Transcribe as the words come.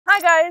Hi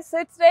guys,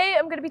 so today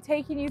I'm going to be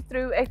taking you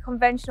through a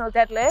conventional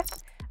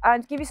deadlift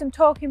and give you some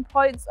talking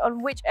points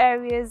on which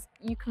areas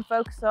you can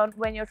focus on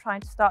when you're trying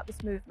to start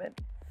this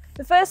movement.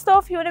 So first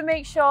off, you want to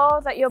make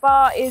sure that your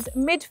bar is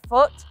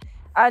mid-foot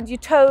and your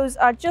toes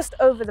are just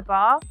over the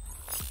bar.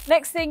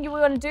 Next thing you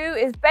want to do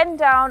is bend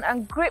down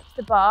and grip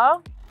the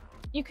bar.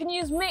 You can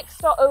use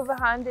mixed or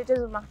overhand, it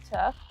doesn't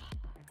matter.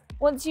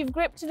 Once you've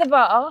gripped the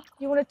bar,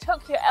 you want to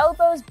tuck your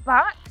elbows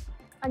back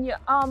and your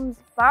arms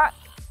back,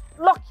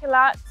 lock your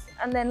lats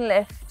and then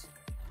lift.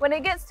 When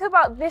it gets to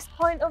about this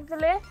point of the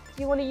lift,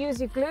 you want to use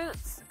your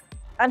glutes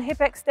and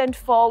hip extend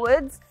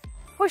forwards.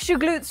 Push your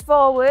glutes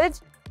forward,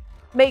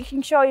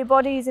 making sure your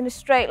body is in a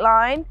straight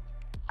line.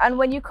 And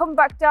when you come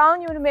back down,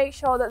 you want to make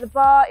sure that the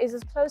bar is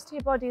as close to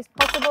your body as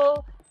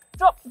possible.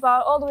 Drop the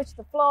bar all the way to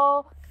the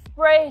floor,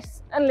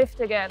 brace and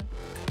lift again.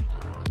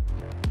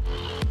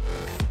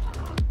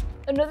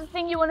 Another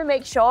thing you want to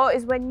make sure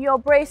is when you're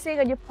bracing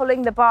and you're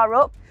pulling the bar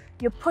up,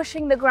 you're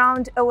pushing the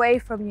ground away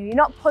from you. You're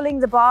not pulling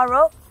the bar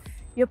up,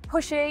 you're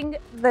pushing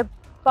the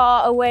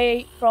bar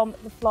away from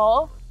the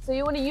floor. So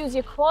you want to use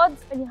your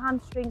quads and your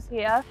hamstrings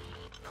here.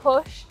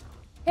 Push,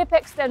 hip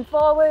extend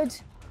forward,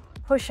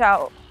 push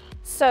out.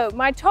 So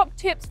my top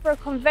tips for a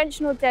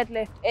conventional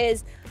deadlift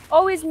is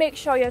always make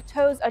sure your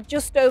toes are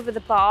just over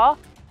the bar.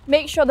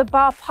 Make sure the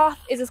bar path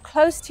is as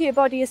close to your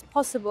body as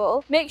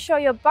possible. Make sure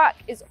your back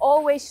is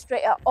always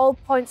straight at all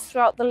points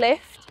throughout the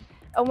lift.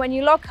 And when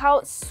you lock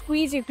out,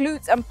 squeeze your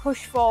glutes and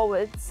push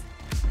forwards.